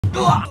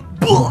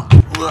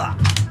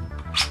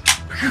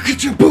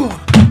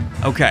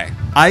Okay,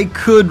 I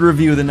could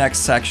review the next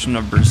section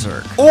of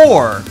Berserk,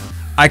 or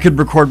I could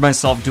record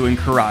myself doing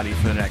karate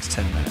for the next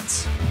 10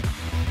 minutes.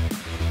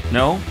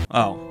 No?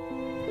 Oh.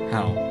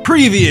 How?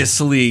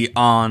 Previously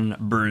on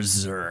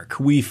Berserk,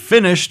 we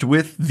finished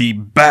with the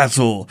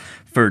battle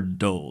for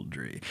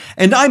Doldry,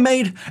 and I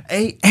made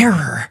an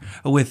error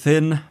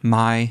within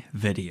my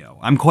video.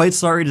 I'm quite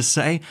sorry to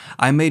say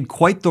I made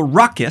quite the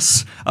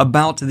ruckus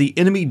about the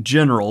enemy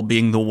general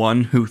being the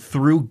one who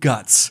threw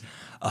Guts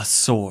a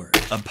sword.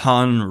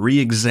 Upon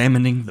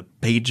re-examining the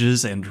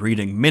pages and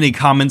reading many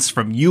comments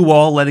from you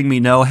all letting me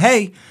know,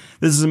 hey,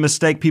 this is a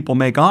mistake people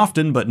make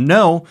often, but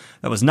no,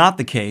 that was not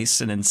the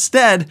case, and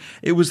instead,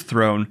 it was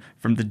thrown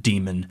from the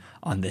demon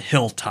on the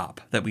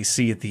hilltop that we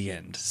see at the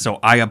end. So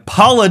I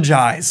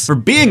apologize for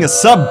being a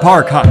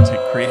subpar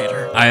content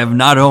creator. I have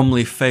not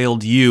only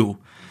failed you,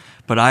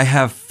 but I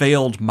have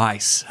failed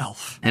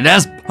myself. And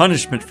as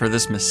punishment for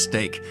this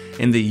mistake,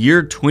 in the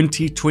year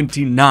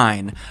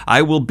 2029,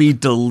 I will be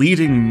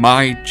deleting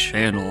my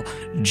channel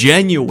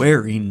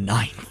January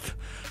 9th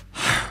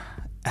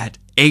at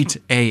 8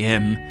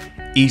 a.m.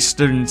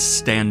 Eastern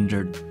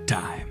Standard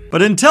Time.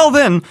 But until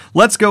then,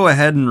 let's go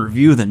ahead and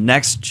review the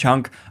next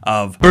chunk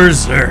of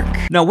Berserk.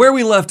 Now, where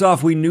we left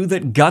off, we knew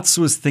that Guts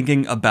was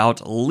thinking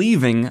about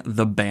leaving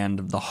the Band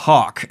of the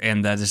Hawk,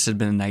 and that this had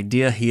been an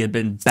idea he had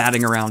been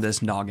batting around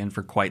his noggin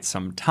for quite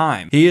some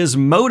time. He is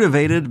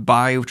motivated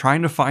by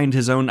trying to find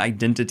his own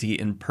identity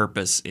and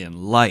purpose in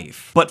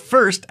life. But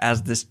first,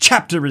 as this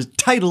chapter is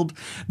titled,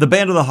 the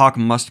Band of the Hawk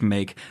must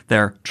make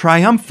their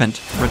triumphant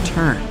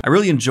return. I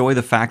really enjoy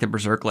the fact that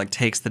Berserk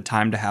takes the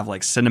time to have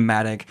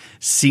cinematic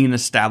scene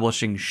establishing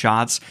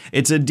shots.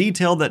 It's a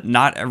detail that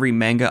not every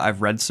manga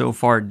I've read so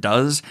far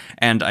does,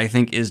 and I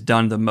think is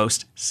done the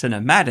most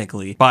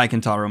cinematically by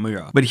Kentaro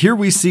Miura. But here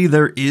we see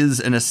there is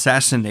an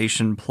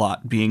assassination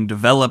plot being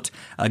developed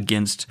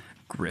against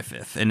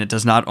Griffith, and it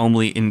does not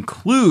only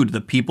include the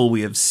people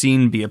we have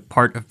seen be a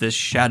part of this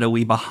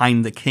shadowy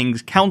behind the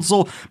King's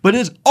Council, but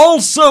it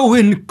also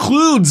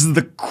includes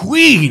the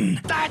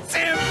Queen! That's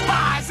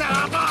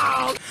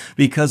impossible!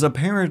 Because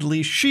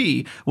apparently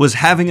she was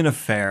having an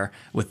affair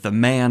with the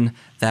man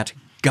that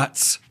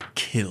Guts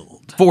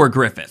killed for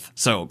Griffith.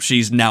 So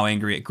she's now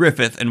angry at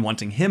Griffith and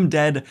wanting him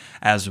dead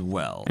as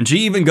well. And she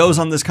even goes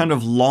on this kind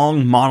of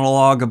long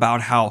monologue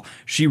about how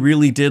she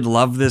really did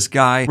love this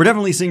guy. We're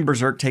definitely seeing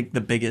Berserk take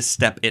the biggest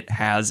step it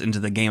has into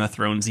the Game of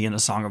Thronesy and A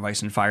Song of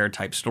Ice and Fire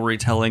type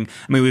storytelling.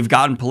 I mean, we've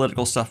gotten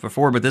political stuff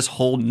before, but this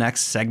whole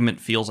next segment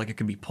feels like it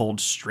could be pulled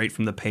straight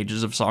from the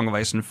pages of Song of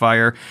Ice and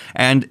Fire,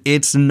 and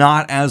it's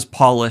not as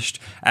polished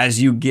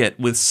as you get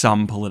with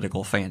some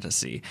political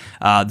fantasy.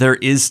 There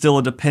is still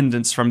a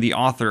dependence from the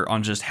author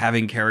on just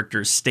having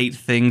characters state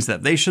things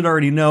that they should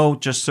already know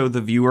just so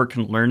the viewer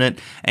can learn it,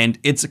 and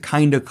it's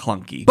kind of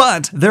clunky.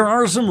 But there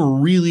are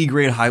some really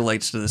great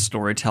highlights to this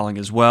storytelling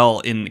as well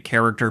in the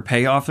character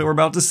payoff that we're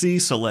about to see,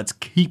 so let's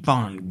keep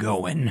on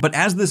going. But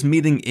as this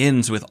meeting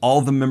ends with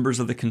all the members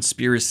of the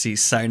conspiracy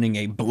signing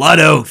a blood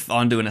oath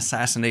onto an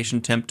assassination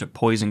attempt to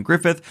poison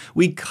Griffith,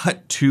 we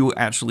cut to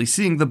actually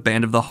seeing the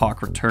Band of the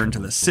Hawk return to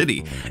the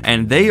city,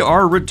 and they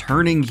are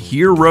returning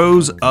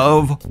heroes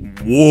of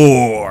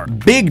war.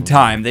 Big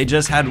time. They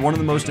just had one of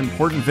the most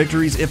important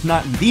victories, if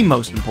not the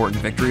most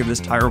important victory of this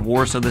entire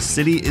war, so the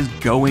city is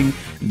going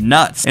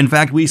nuts. In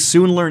fact, we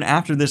soon learn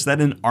after this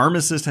that an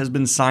armistice has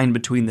been signed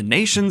between the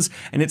nations,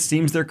 and it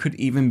seems there could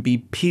even be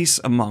peace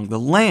among the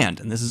land,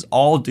 and this is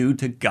all due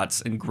to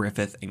Guts and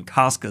Griffith and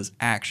Casca's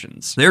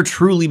actions. They're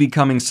truly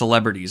becoming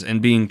celebrities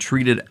and being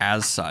treated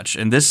as such,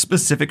 and this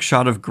specific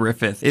shot of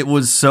Griffith, it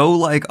was so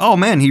oh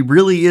man, he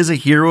really is a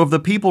hero of the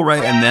people,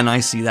 right? And then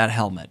I see that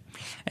helmet,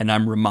 and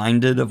I'm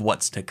reminded of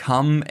what's to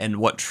come and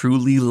what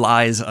truly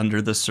lies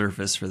under the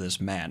surface for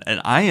this man.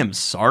 And I am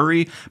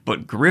sorry,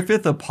 but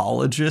Griffith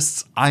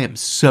apologists, I am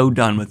so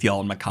done with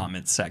y'all in my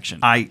comments section.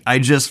 I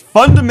just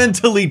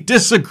fundamentally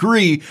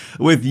disagree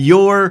with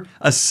your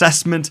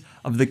assessment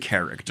of the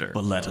character.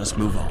 But let us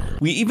move on.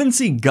 We even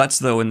see Guts,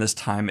 though, in this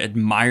time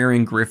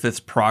admiring Griffith's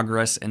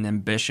progress and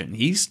ambition.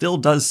 He still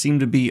does seem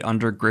to be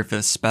under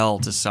Griffith's spell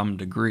to some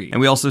degree.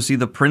 And we also see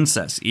the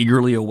princess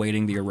eagerly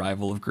awaiting the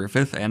arrival of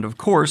Griffith and, of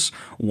course,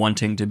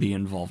 wanting to be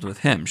involved with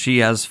him. She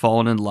has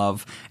fallen in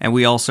love, and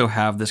we also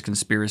have this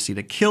conspiracy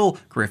to kill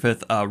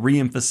Griffith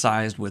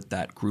re-emphasized with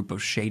that group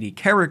of shady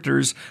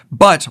characters,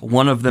 but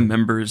one of the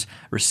members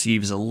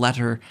receives a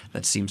letter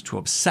that seems to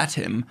upset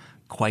him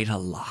quite a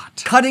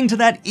lot. Cutting to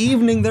that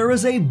evening, there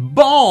is a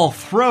ball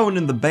thrown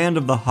in the Band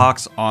of the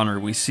Hawk's honor.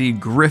 We see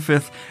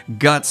Griffith,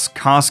 Guts,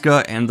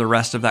 Casca, and the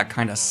rest of that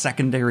kind of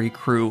secondary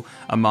crew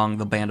among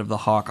the Band of the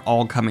Hawk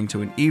all coming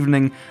to an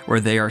evening where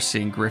they are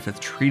seeing Griffith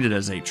treated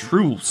as a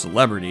true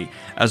celebrity,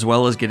 as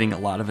well as getting a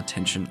lot of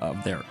attention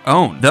of their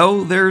own.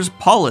 Though there's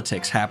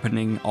politics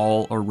happening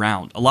all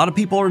around. A lot of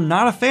people are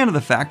not a fan of the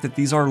fact that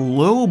these are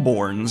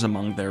lowborns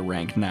among their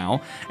rank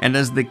now, and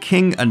as the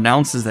king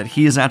announces that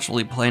he is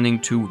actually planning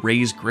to raise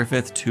raise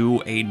Griffith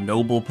to a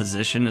noble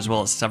position, as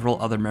well as several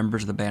other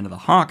members of the Band of the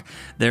Hawk,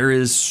 there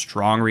is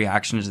strong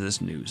reaction to this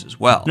news as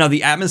well. Now,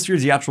 the atmosphere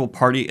of the actual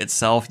party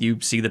itself,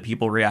 you see the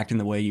people reacting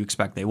the way you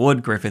expect they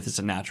would. Griffith is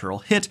a natural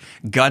hit.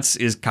 Guts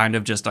is kind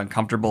of just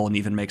uncomfortable and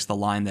even makes the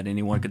line that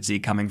anyone could see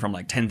coming from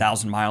like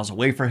 10,000 miles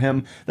away from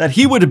him, that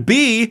he would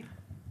be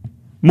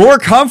more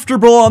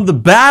comfortable on the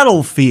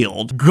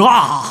battlefield.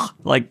 Gah!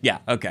 Like, yeah,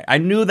 okay. I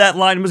knew that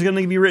line was going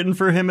to be written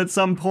for him at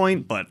some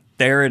point, but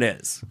there it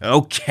is.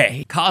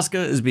 Okay. Casca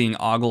is being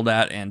ogled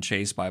at and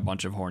chased by a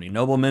bunch of horny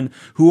noblemen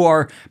who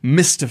are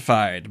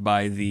mystified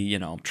by the,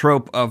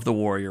 trope of the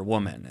warrior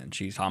woman. And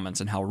she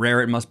comments on how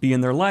rare it must be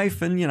in their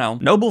life, and,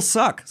 nobles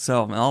suck.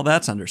 So, well,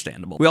 that's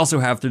understandable. We also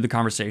have, through the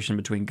conversation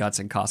between Guts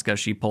and Casca,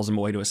 she pulls him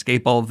away to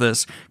escape all of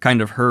this,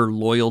 kind of her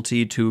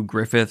loyalty to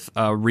Griffith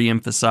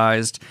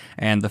re-emphasized,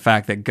 and the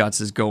fact that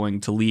Guts is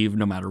going to leave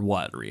no matter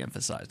what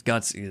re-emphasized.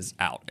 Guts is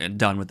out and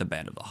done with the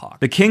Band of the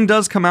Hawk. The king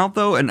does come out,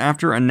 though, and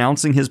after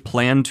announcing his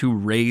plan to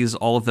raise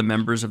all of the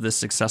members of this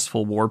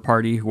successful war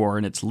party who are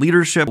in its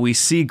leadership, we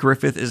see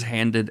Griffith is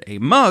handed a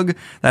mug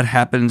that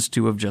happens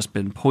to have just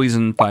been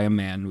poisoned by a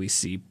man we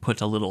see put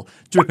a little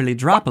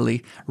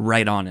drippily-droppily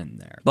right on in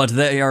there. But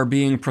they are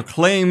being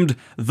proclaimed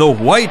the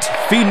White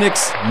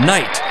Phoenix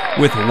Knight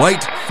with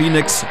White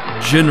Phoenix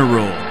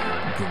General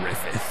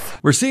Griffith.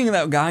 We're seeing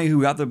that guy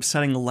who got the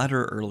upsetting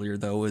letter earlier,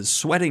 though, is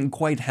sweating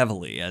quite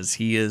heavily, as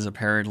he is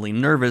apparently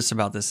nervous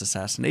about this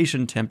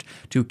assassination attempt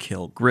to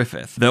kill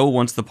Griffith. Though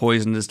once the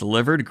poison is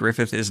delivered,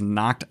 Griffith is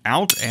knocked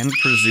out and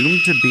presumed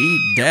to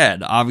be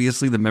dead.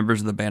 Obviously, the members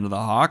of the Band of the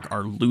Hawk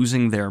are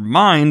losing their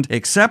mind,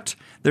 except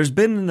there's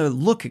been a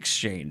look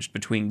exchanged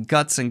between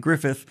Guts and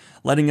Griffith,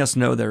 letting us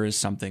know there is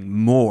something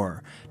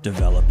more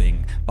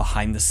developing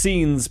behind the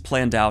scenes,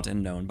 planned out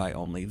and known by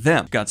only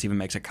them. Guts even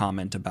makes a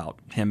comment about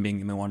him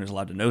being the one who's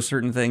allowed to know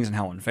certain things and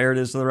how unfair it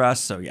is to the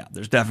rest. So yeah,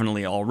 there's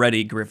definitely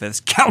already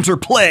Griffith's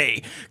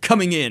counterplay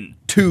coming in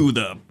to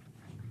the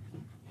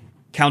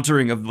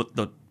countering of what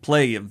the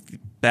play of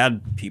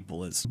bad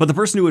people is. But the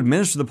person who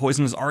administered the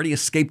poison has already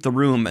escaped the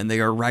room, and they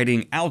are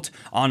riding out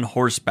on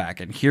horseback.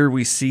 And here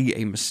we see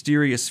a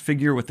mysterious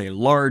figure with a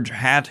large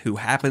hat who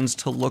happens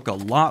to look a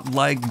lot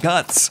like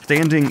Guts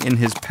standing in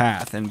his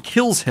path, and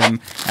kills him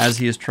as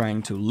he is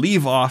trying to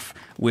leave off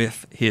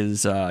with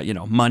his,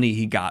 money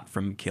he got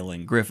from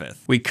killing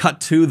Griffith. We cut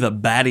to the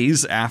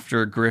baddies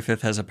after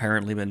Griffith has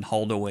apparently been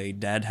hauled away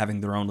dead,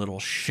 having their own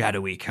little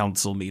shadowy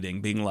council meeting,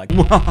 being like,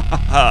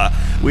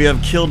 we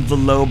have killed the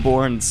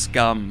lowborn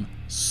scum.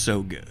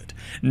 So good.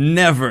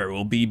 Never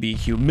will we be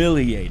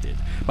humiliated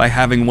by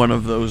having one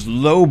of those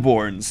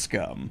lowborn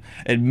scum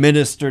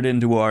administered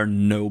into our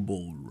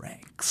noble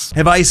ranks.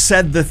 Have I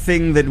said the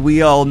thing that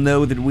we all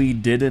know that we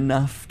did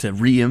enough to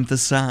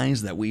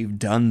re-emphasize that we've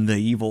done the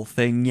evil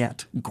thing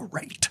yet?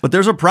 Great. But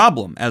there's a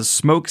problem. As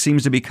smoke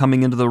seems to be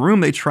coming into the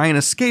room, they try and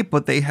escape,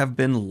 but they have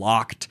been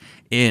locked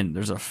in.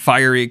 There's a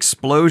fiery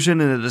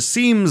explosion, and it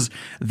seems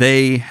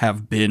they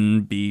have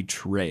been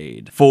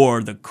betrayed.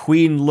 For the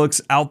queen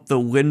looks out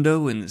the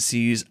window and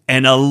sees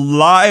an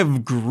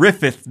alive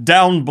Griffith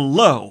down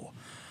below.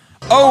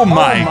 Oh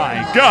my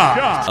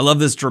god! I love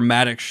this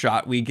dramatic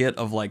shot we get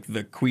of like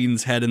the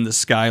queen's head in the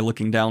sky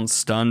looking down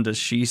stunned as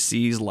she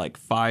sees like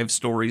 5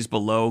 stories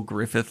below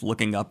Griffith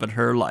looking up at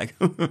her like,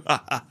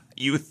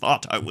 you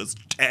thought I was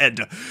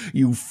dead,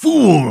 you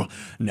fool!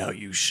 Now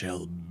you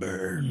shall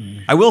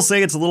burn. I will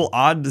say it's a little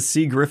odd to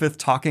see Griffith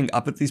talking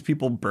up at these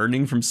people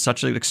burning from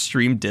such an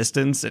extreme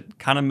distance. It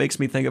kind of makes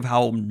me think of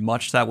how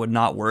much that would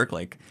not work.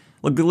 Like,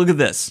 look at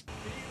this. Can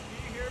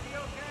you hear me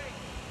okay?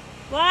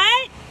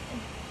 What?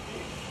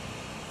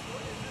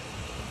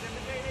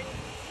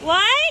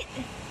 What?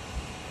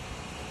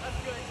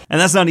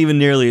 And that's not even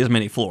nearly as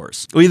many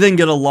floors. We then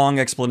get a long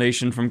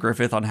explanation from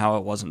Griffith on how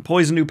it wasn't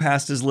poison who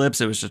passed his lips,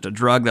 it was just a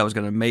drug that was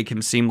going to make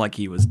him seem like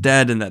he was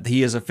dead, and that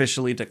he has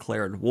officially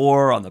declared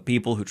war on the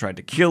people who tried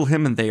to kill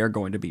him, and they are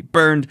going to be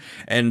burned.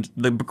 And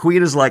the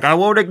queen is like, I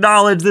won't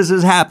acknowledge this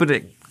is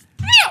happening.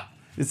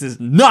 This is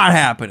not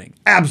happening.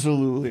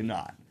 Absolutely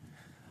not.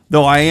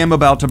 Though I am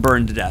about to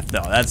burn to death,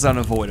 though. That's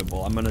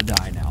unavoidable. I'm gonna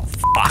die now.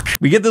 Fuck.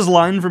 We get this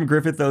line from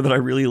Griffith, though, that I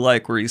really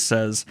like, where he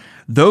says,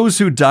 those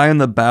who die on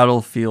the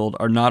battlefield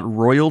are not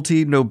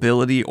royalty,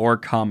 nobility, or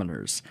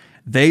commoners.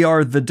 They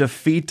are the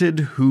defeated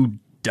who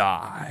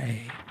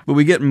die. But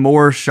we get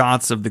more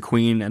shots of the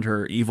queen and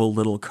her evil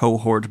little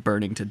cohort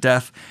burning to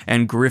death,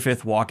 and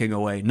Griffith walking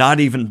away, not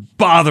even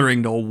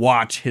bothering to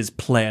watch his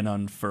plan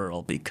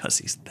unfurl because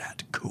he's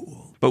that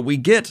cool. But we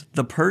get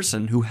the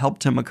person who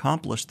helped him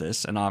accomplish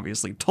this and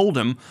obviously told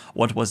him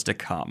what was to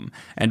come.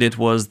 And it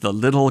was the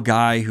little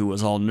guy who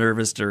was all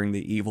nervous during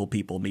the evil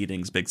people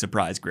meetings. Big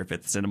surprise,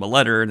 Griffith sent him a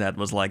letter that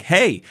was like,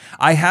 hey,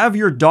 I have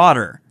your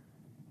daughter.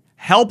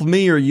 Help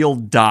me or you'll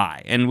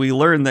die. And we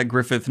learned that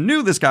Griffith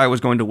knew this guy was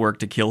going to work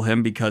to kill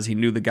him because he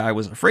knew the guy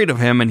was afraid of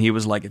him, and he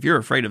was like, if you're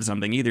afraid of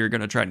something, either you're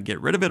going to try and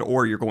get rid of it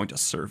or you're going to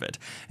serve it.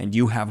 And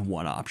you have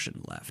one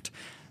option left.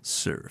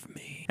 Serve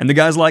me. And the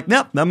guy's like,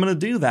 nope, I'm going to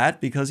do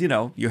that because, you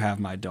know, you have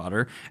my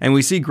daughter. And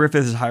we see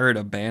Griffith has hired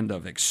a band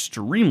of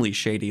extremely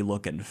shady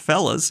looking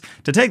fellas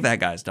to take that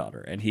guy's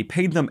daughter. And he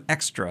paid them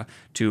extra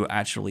to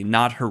actually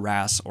not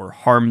harass or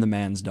harm the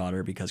man's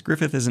daughter because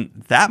Griffith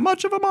isn't that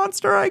much of a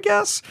monster, I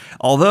guess.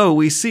 Although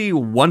we see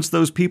once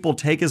those people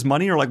take his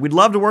money are like, we'd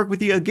love to work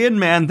with you again,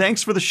 man.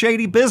 Thanks for the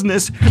shady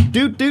business.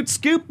 Doot doot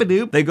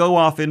scoop-a-doop. They go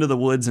off into the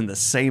woods and the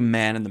same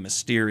man in the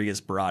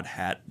mysterious broad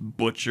hat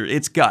butcher.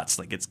 It's Guts.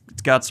 Like it's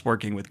Guts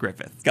working with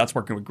Griffith. Guts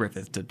working with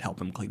Griffith to help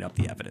him clean up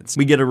the evidence.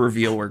 We get a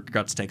reveal where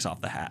Guts takes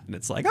off the hat and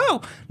it's like,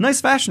 oh, nice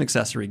fashion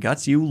accessory,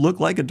 Guts. You look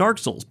like a Dark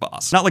Souls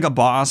boss. Not like a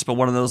boss, but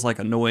one of those like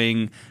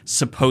annoying,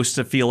 supposed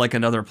to feel like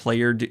another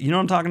player. You know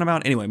what I'm talking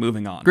about? Anyway,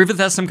 moving on. Griffith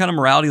has some kind of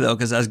morality though,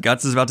 because as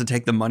Guts is about to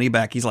take the money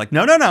back, he's like,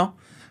 no, no, no.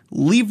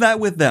 Leave that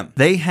with them.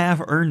 They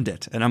have earned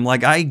it. And I'm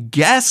like, I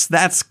guess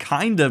that's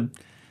kind of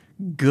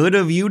good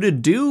of you to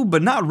do,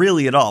 but not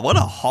really at all. What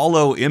a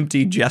hollow,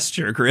 empty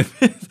gesture,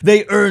 Griffith.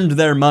 They earned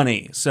their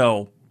money.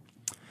 So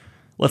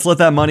let's let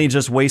that money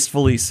just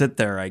wastefully sit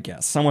there, I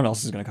guess. Someone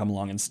else is going to come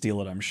along and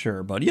steal it, I'm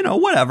sure. But, you know,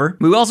 whatever.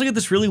 We also get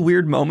this really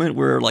weird moment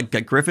where,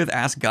 like, Griffith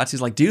asks Guts,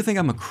 he's like, do you think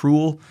I'm a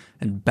cruel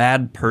and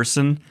bad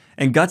person?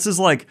 And Guts is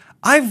like,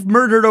 I've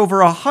murdered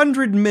over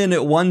 100 men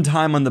at one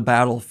time on the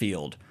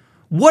battlefield.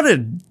 What a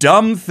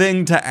dumb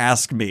thing to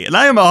ask me. And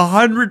I am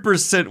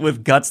 100%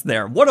 with Guts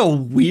there. What a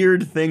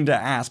weird thing to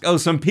ask. Oh,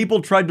 some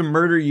people tried to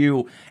murder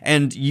you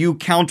and you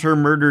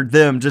counter-murdered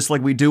them just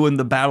like we do in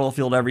the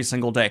battlefield every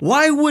single day.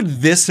 Why would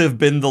this have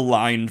been the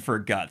line for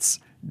Guts?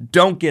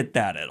 Don't get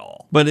that at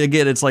all. But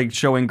again, it's like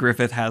showing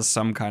Griffith has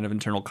some kind of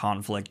internal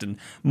conflict and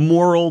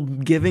moral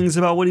givings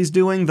about what he's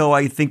doing, though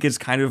I think it's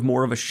kind of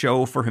more of a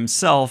show for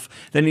himself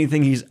than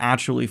anything he's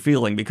actually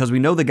feeling, because we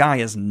know the guy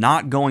is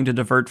not going to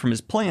divert from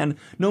his plan,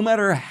 no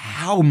matter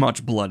how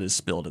much blood is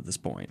spilled at this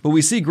point. But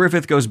we see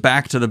Griffith goes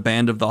back to the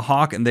Band of the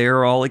Hawk, and they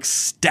are all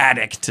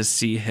ecstatic to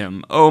see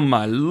him. Oh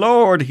my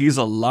lord, he's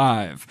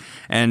alive.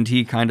 And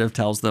he kind of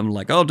tells them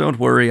like, oh, don't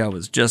worry,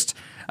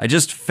 I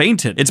just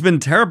fainted. It's been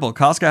terrible.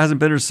 Casca hasn't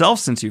been herself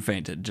since you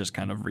fainted. Just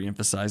kind of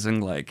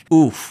re-emphasizing like,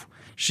 oof,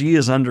 she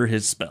is under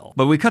his spell.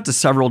 But we cut to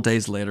several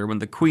days later when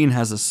the Queen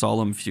has a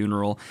solemn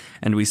funeral,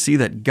 and we see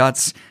that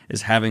Guts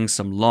is having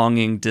some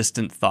longing,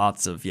 distant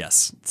thoughts of,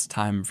 yes, it's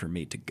time for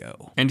me to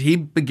go. And he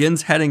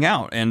begins heading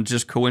out, and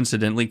just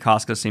coincidentally,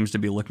 Casca seems to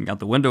be looking out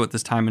the window at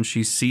this time, and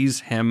she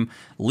sees him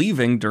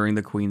leaving during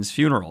the Queen's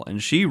funeral.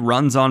 And she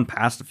runs on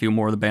past a few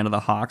more of the Band of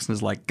the Hawks and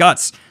is like,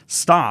 Guts,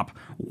 stop,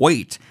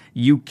 wait.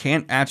 You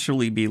can't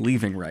actually be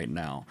leaving right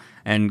now.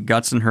 And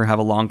Guts and her have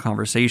a long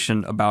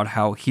conversation about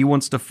how he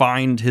wants to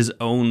find his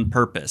own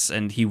purpose,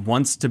 and he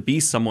wants to be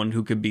someone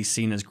who could be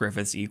seen as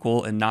Griffith's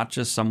equal and not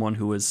just someone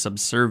who is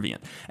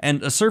subservient.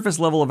 And a surface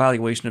level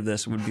evaluation of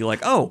this would be like,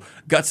 oh,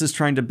 Guts is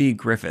trying to be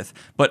Griffith.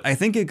 But I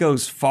think it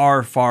goes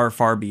far, far,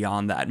 far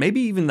beyond that.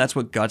 Maybe even that's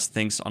what Guts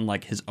thinks on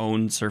like his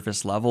own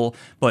surface level,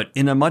 but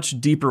in a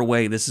much deeper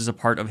way, this is a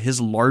part of his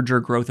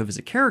larger growth of as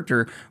a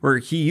character, where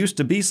he used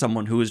to be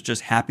someone who was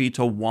just happy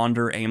to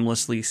wander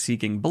aimlessly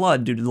seeking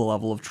blood due to the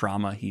level of trauma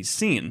he's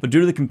seen. But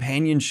due to the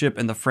companionship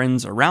and the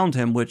friends around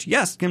him, which,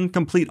 yes, in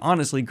complete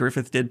honesty,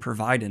 Griffith did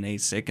provide in a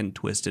sick and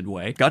twisted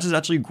way, Guts has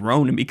actually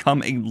grown and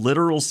become a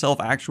literal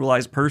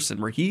self-actualized person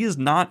where he is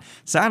not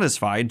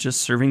satisfied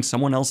just serving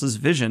someone else's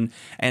vision.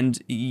 And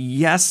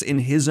yes, in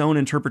his own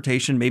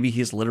interpretation, maybe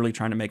he's literally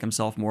trying to make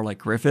himself more like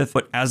Griffith,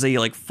 but as a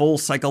like full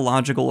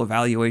psychological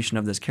evaluation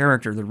of this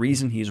character, the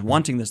reason he's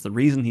wanting this, the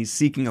reason he's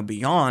seeking a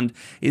beyond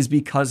is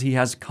because he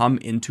has come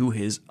into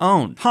his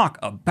own. Talk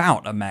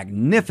about a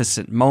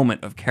magnificent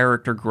moment of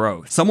character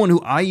growth. Someone who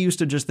I used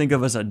to just think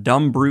of as a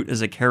dumb brute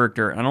as a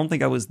character, and I don't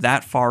think I was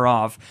that far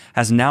off,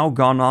 has now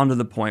gone on to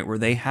the point where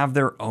they have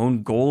their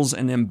own goals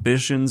and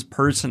ambitions,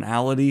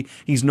 personality.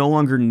 He's no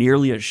longer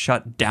nearly as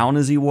shut down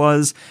as he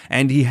was,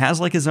 and he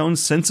has like his own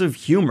sense of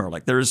humor.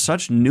 Like there is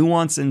such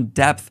nuance and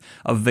depth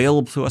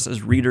available to us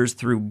as readers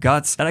through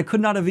Guts that I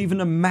could not have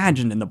even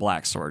imagined in the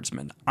Black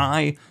Swordsman.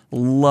 I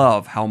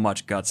love how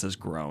much Guts has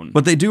grown.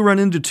 But they do run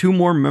into two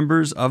more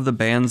members of the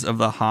Bands of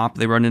the Hop.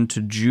 They run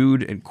into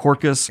Jude and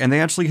Corcus, and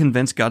they actually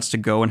convince Guts to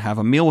go and have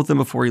a meal with them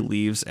before he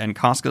leaves, and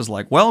Casca's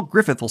like, well,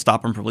 Griffith will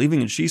stop him from leaving,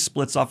 and she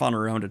splits off on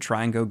her own to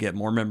try and go get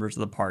more members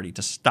of the party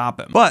to stop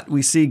him. But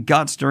we see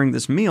Guts during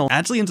this meal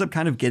actually ends up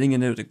kind of getting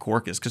into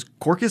Corcus, because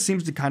Corcus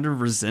seems to kind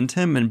of resent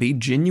him and be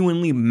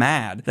genuinely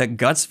mad that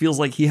Guts feels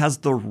like he has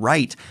the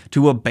right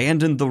to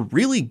abandon the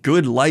really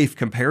good life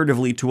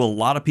comparatively to a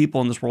lot of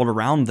people in this world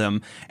around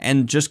them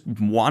and just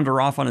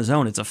wander off on his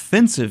own. It's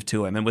offensive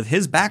to him, and with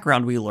his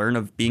background we learn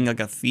of being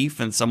like a thief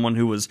and someone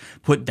who was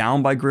put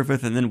down by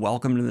Griffith and then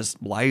welcomed in this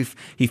life.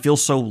 He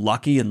feels so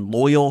lucky and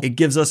loyal. It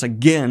gives us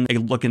again a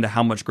look into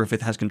how much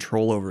Griffith has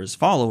control over his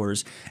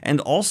followers,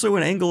 and also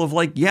an angle of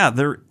like, yeah,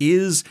 there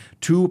is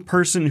to a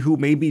person who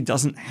maybe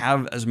doesn't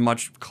have as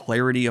much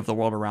clarity of the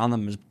world around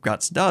them as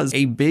Guts does,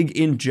 a big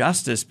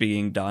injustice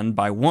being done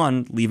by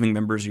one, leaving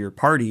members of your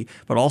party,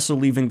 but also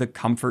leaving the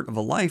comfort of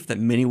a life that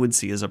many would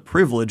see as a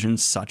privilege in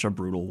such a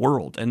brutal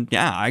world. And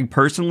yeah, I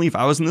personally, if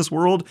I was in this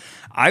world,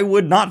 I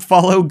would not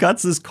follow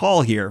Guts'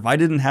 call here. If I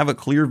didn't have a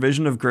clear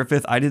vision of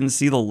Griffith, I didn't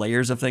see the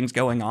layers of things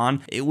going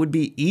on, it would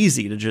be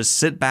easy to just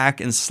sit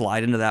back and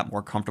slide into that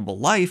more comfortable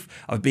life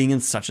of being in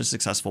such a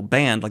successful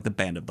band like the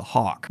Band of the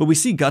Hawk. But we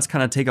see Guts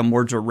kind of take a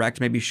more direct,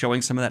 maybe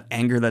showing some of that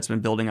anger that's been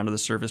building under the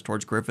surface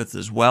towards Griffith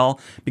as well,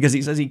 because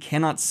he says he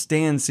cannot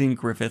stand seeing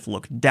Griffith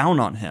look down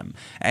on him.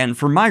 And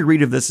for my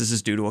read of this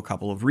is due to a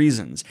couple of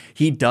reasons.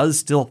 He does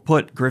still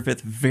put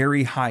Griffith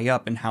very high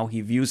up in how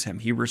he views him.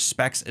 He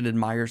respects and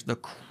admires the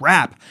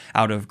crap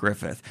out of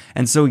Griffith.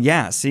 And so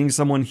yeah, seeing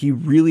someone he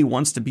really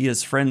wants to be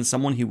his friend,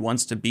 someone he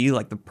wants to be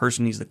like the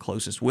person he's the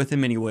closest with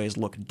him anyways,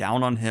 look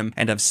down on him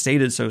and have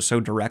stated so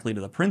directly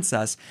to the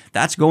princess,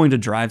 that's going to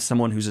drive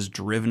someone who's as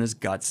driven as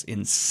Guts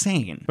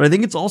insane. But I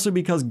think it's also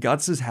because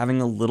Guts is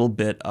having a little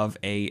bit of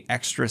a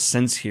extra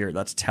sense here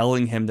that's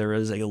telling him there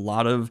is a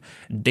lot of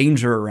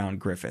danger around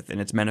Griffith, and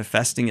it's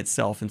manifesting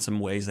itself in some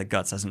ways that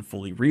Guts hasn't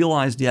fully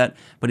realized yet,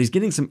 but he's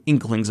getting some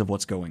inklings of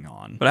what's going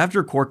on. But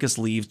after Corcus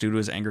leaves due to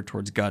his anger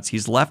towards Guts,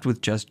 he's left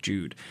with just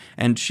Jude,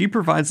 and she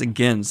provides,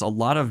 again, a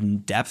lot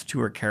of depth to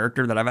her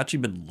character that I've actually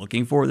been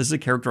looking for. This is a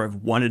character I've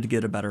wanted to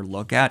get a better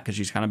look at because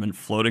she's kind of been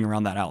floating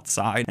around that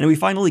outside, and we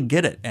finally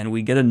get it, and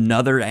we get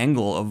another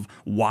angle of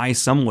why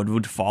someone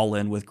would fall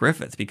in with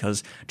Griffith,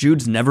 because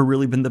Jude's never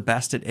really been the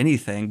best at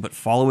anything, but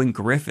following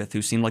Griffith,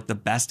 who seemed like the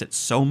best at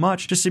so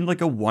much, just seemed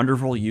like a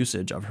wonderful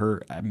usage of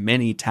her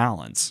many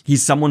talents.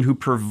 He's someone who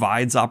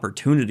provides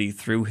opportunity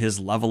through his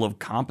level of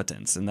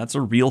competence, and that's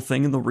a real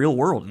thing in the real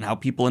world, and how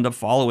people end up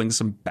following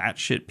some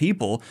batshit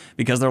people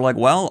because they're like,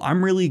 well,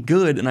 I'm really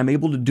good and I'm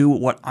able to do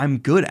what I'm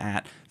good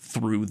at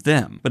through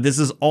them. But this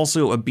is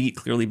also a beat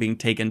clearly being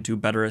taken to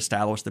better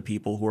establish the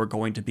people who are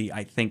going to be,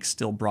 I think,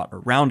 still brought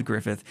around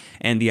Griffith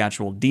and the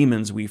actual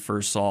demons we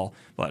first saw.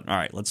 But all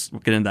right, let's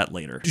get into that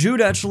later.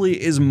 Jude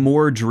actually is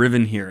more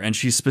driven here, and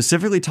she's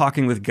specifically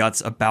talking with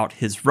Guts about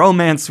his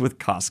romance with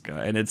Casca,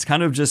 and it's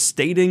kind of just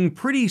stating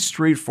pretty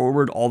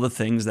straightforward all the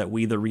things that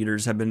we, the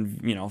readers, have been,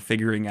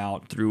 figuring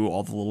out through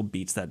all the little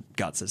beats that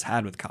Guts has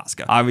had with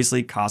Casca.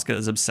 Obviously, Casca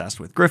is obsessed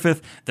with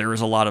Griffith. There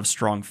is a lot of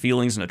strong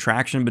feelings and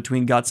attraction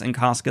between Guts and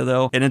Casca,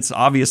 though, and it's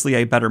obviously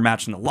a better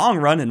match in the long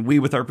run, and we,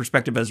 with our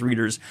perspective as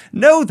readers,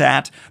 know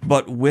that,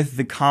 but with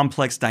the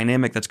complex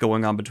dynamic that's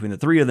going on between the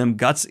three of them,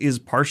 Guts is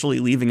partially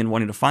leaving and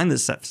wanting to find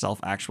this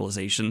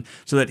self-actualization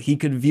so that he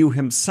could view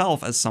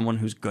himself as someone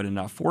who's good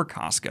enough for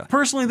Casca.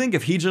 Personally, I think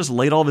if he just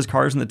laid all of his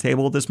cards on the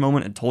table at this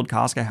moment and told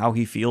Casca how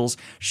he feels,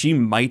 she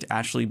might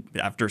actually,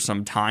 after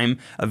some time,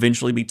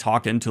 eventually be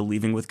talked into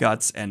leaving with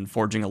Guts and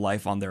forging a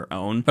life on their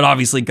own. But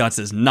obviously, Guts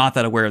is not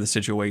that aware of the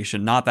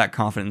situation, not that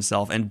confident in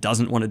himself, and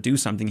doesn't want to do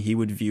something he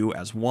would view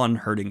as, one,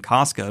 hurting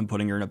Casca and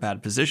putting her in a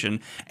bad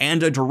position,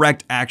 and a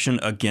direct action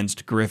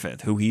against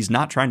Griffith, who he's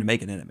not trying to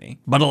make an enemy.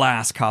 But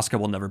alas, Casca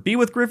will never be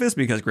with Griffith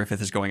because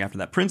Griffith is going after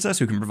that princess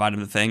who can provide him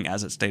the thing,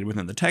 as it stated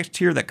within the text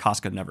here, that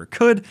Casca never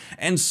could,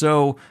 and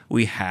so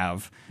we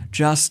have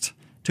just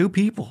two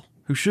people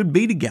who should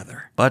be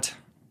together. But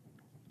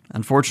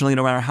unfortunately,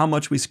 no matter how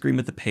much we scream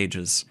at the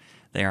pages,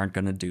 they aren't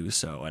going to do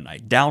so, and I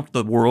doubt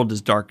the world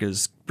as dark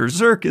as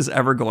Berserk is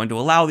ever going to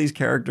allow these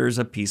characters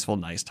a peaceful,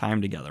 nice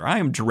time together. I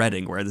am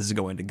dreading where this is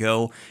going to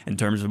go in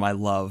terms of my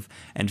love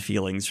and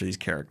feelings for these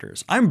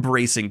characters. I'm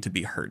bracing to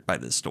be hurt by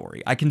this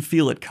story. I can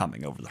feel it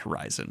coming over the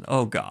horizon.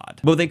 Oh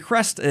god. But they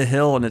crest a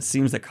hill, and it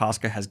seems that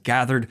Casca has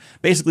gathered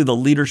basically the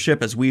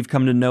leadership, as we've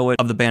come to know it,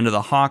 of the Band of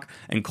the Hawk,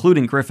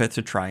 including Griffith,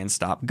 to try and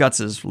stop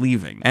Guts'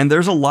 leaving. And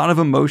there's a lot of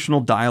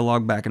emotional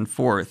dialogue back and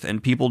forth,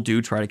 and people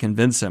do try to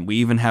convince him. We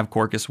even have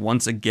Corcus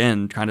once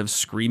again kind of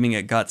screaming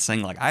at Guts,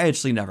 saying like, I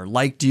actually never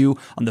liked you.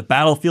 On the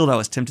battlefield, I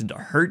was tempted to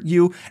hurt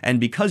you, and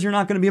because you're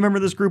not going to be a member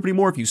of this group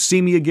anymore, if you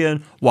see me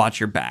again, watch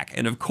your back.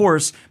 And of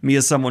course, me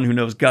as someone who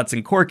knows Guts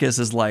and Corcus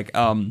is like,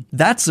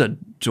 that's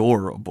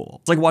adorable.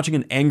 It's like watching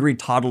an angry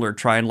toddler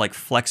try and like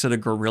flex at a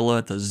gorilla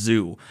at the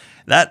zoo.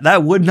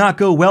 That would not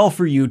go well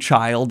for you,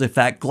 child, if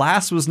that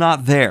glass was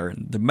not there.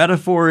 The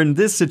metaphor in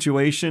this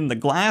situation, the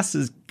glass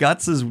is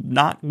Guts is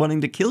not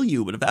wanting to kill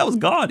you, but if that was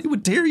God, it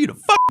would tear you to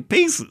fucking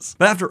pieces.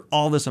 But after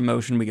all this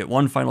emotion, we get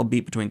one final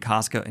beat between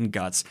Casca and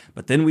Guts,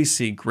 but then we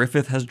see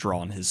Griffith has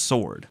drawn his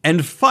sword.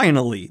 And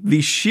finally,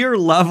 the sheer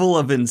level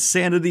of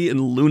insanity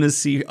and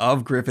lunacy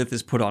of Griffith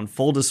is put on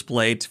full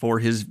display for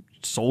his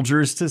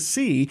soldiers to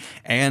see,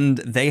 and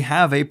they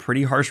have a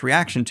pretty harsh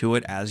reaction to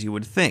it, as you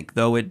would think,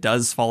 though it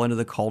does fall into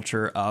the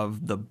culture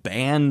of the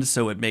band,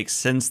 so it makes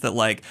sense that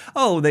like,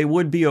 oh, they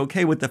would be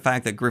okay with the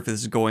fact that Griffith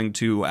is going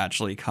to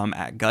actually come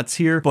at Guts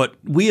here. But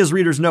we as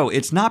readers know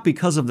it's not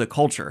because of the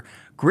culture.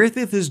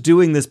 Griffith is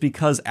doing this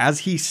because, as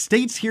he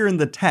states here in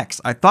the text,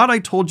 I thought I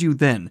told you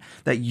then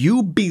that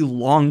you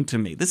belong to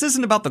me. This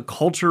isn't about the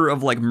culture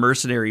of like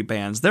mercenary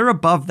bands. They're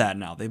above that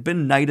now. They've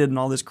been knighted and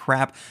all this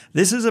crap.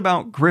 This is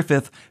about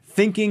Griffith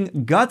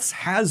thinking Guts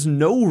has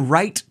no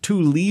right to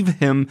leave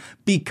him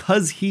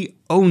because he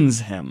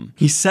owns him.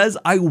 He says,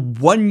 "I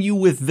won you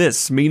with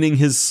this," meaning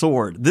his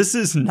sword. This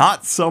is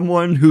not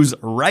someone who's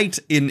right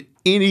in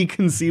any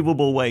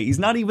conceivable way. He's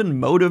not even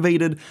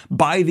motivated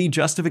by the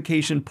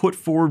justification put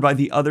forward by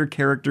the other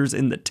characters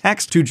in the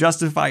text to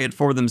justify it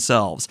for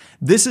themselves.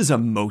 This is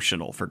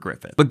emotional for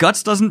Griffith. But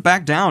Guts doesn't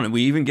back down, and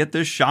we even get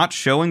this shot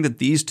showing that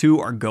these two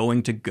are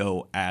going to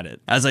go at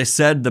it. As I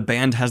said, the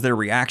band has their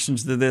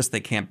reactions to this.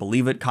 They can't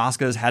believe it.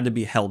 Casca has had to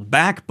be held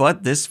back,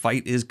 but this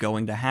fight is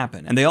going to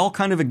happen. And they all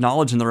kind of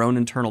acknowledge in their own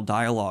internal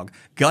dialogue,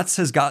 Guts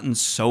has gotten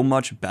so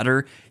much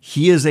better.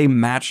 He is a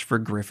match for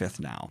Griffith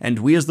now. And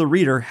we as the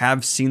reader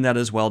have seen that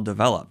as well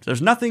developed.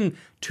 There's nothing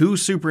too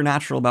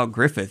supernatural about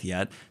Griffith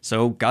yet,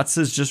 so Guts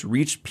has just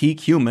reached peak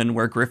human,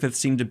 where Griffith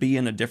seemed to be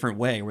in a different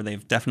way, where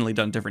they've definitely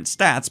done different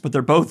stats, but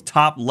they're both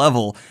top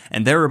level,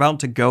 and they're about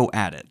to go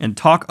at it. And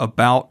talk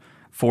about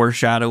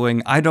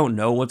foreshadowing. I don't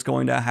know what's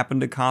going to happen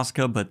to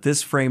Casca, but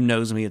this frame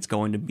knows me, it's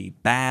going to be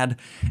bad,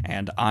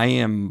 and I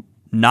am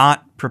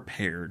not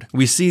prepared.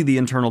 We see the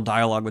internal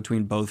dialogue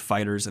between both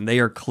fighters, and they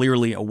are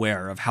clearly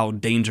aware of how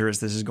dangerous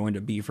this is going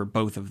to be for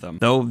both of them.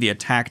 Though the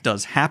attack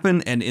does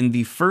happen, and in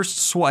the first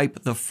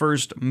swipe, the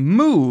first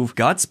move,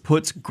 Guts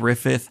puts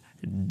Griffith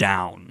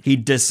down. He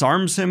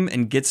disarms him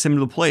and gets him to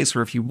the place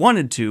where if he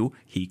wanted to,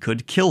 he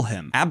could kill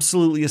him,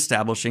 absolutely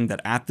establishing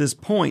that at this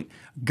point,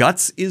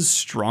 Guts is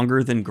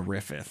stronger than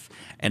Griffith.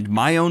 And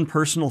my own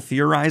personal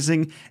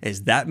theorizing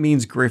is that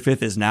means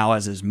Griffith is now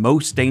as his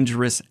most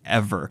dangerous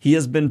ever. He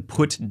has been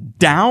put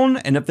down,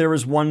 and if there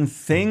is one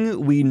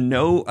thing we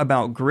know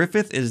about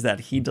Griffith is that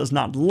he does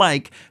not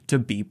like to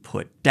be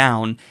put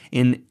down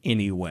in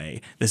any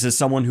way. This is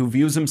someone who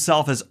views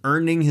himself as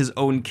earning his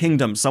own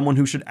kingdom, someone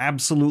who should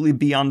absolutely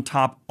be on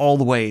top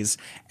always,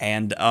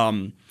 and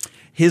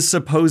his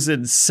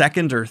supposed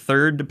second or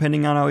third,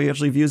 depending on how he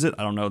actually views it,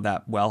 I don't know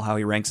that well how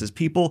he ranks his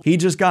people, he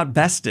just got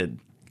bested.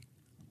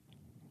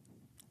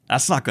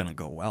 That's not gonna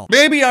go well.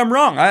 Maybe I'm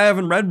wrong. I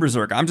haven't read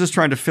Berserk. I'm just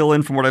trying to fill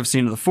in from what I've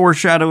seen of the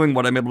foreshadowing,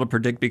 what I'm able to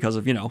predict because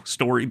of, you know,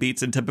 story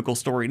beats and typical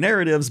story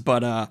narratives,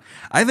 but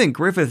I think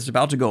Griffith's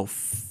about to go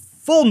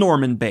full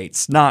Norman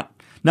Bates. Not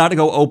to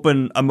go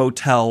open a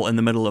motel in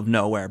the middle of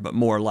nowhere, but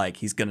more like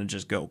he's gonna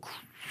just go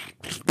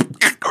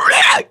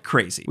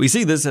crazy. We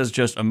see this as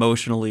just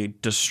emotionally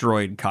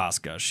destroyed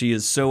Casca. She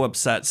is so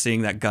upset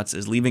seeing that Guts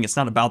is leaving. It's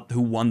not about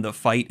who won the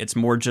fight. It's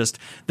more just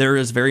there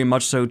is very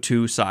much so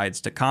two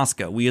sides to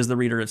Casca. We as the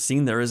reader have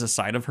seen there is a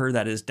side of her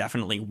that is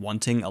definitely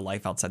wanting a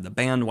life outside the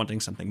band, wanting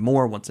something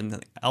more, wanting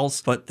something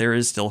else, but there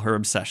is still her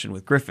obsession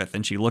with Griffith,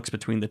 and she looks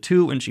between the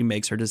two and she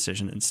makes her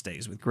decision and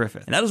stays with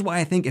Griffith. And that is why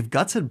I think if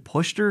Guts had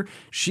pushed her,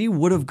 she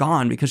would have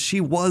gone because she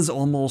was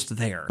almost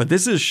there. But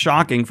this is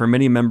shocking for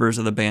many members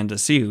of the band to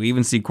see. We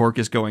even see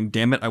Corkus going,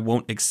 "Damn it, I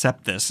won't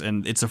accept this,"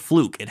 and it's a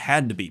fluke. It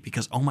had to be,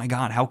 because oh my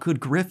god, how could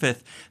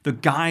Griffith, the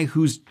guy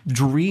whose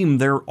dream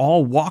they're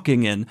all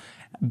walking in,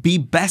 be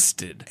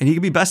bested? And he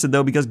could be bested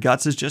though because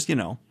Guts is just, you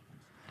know,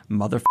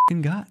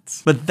 motherfucking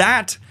Guts. But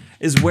that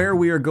is where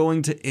we are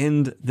going to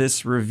end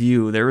this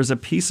review. There is a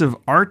piece of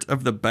art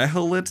of the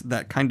Behelit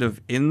that kind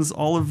of ends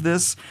all of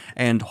this,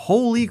 and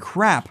holy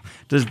crap,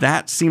 does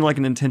that seem like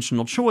an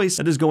intentional choice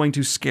that is going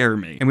to scare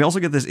me. And we also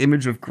get this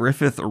image of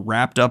Griffith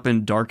wrapped up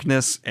in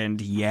darkness,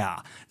 and yeah,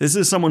 this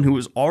is someone who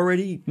is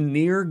already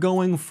near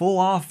going full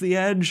off the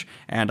edge,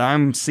 and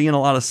I'm seeing a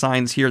lot of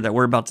signs here that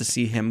we're about to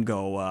see him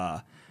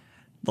go,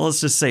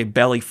 let's just say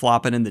belly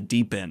flopping in the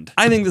deep end.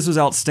 I think this was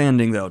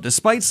outstanding though.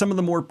 Despite some of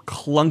the more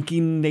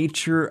clunky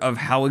nature of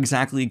how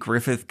exactly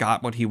Griffith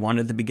got what he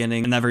wanted at the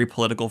beginning in that very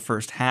political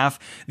first half,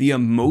 the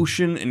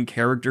emotion and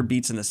character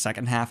beats in the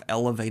second half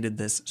elevated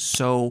this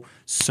so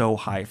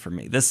high for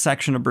me. This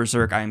section of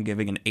Berserk I am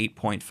giving an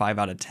 8.5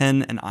 out of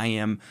 10, and I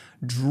am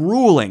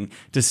drooling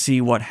to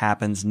see what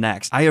happens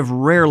next. I have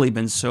rarely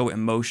been so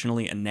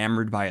emotionally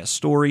enamored by a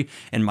story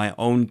and my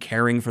own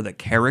caring for the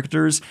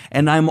characters,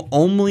 and I'm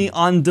only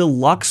on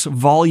Deluxe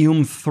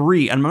Volume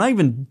 3, and I'm not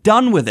even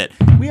done with it.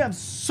 We have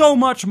so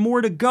much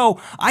more to go.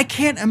 I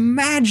can't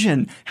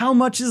imagine how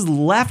much is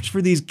left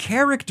for these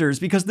characters,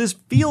 because this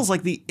feels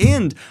like the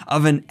end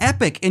of an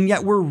epic, and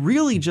yet we're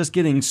really just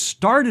getting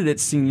started, it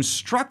seems,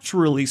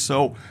 structurally.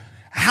 So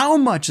how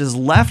much is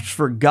left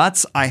for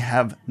Guts? I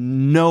have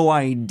no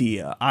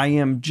idea. I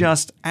am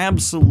just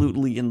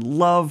absolutely in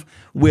love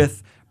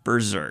with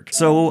Berserk.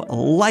 So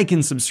like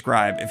and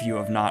subscribe if you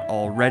have not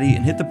already,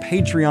 and hit the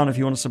Patreon if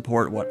you want to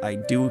support what I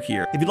do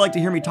here. If you'd like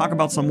to hear me talk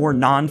about some more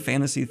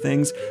non-fantasy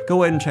things,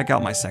 go ahead and check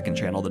out my second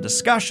channel, The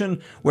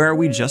Discussion, where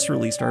we just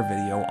released our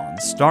video on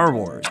Star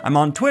Wars. I'm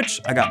on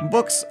Twitch, I got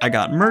books, I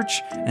got merch,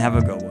 and have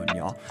a good one,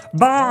 y'all.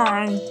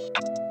 Bye!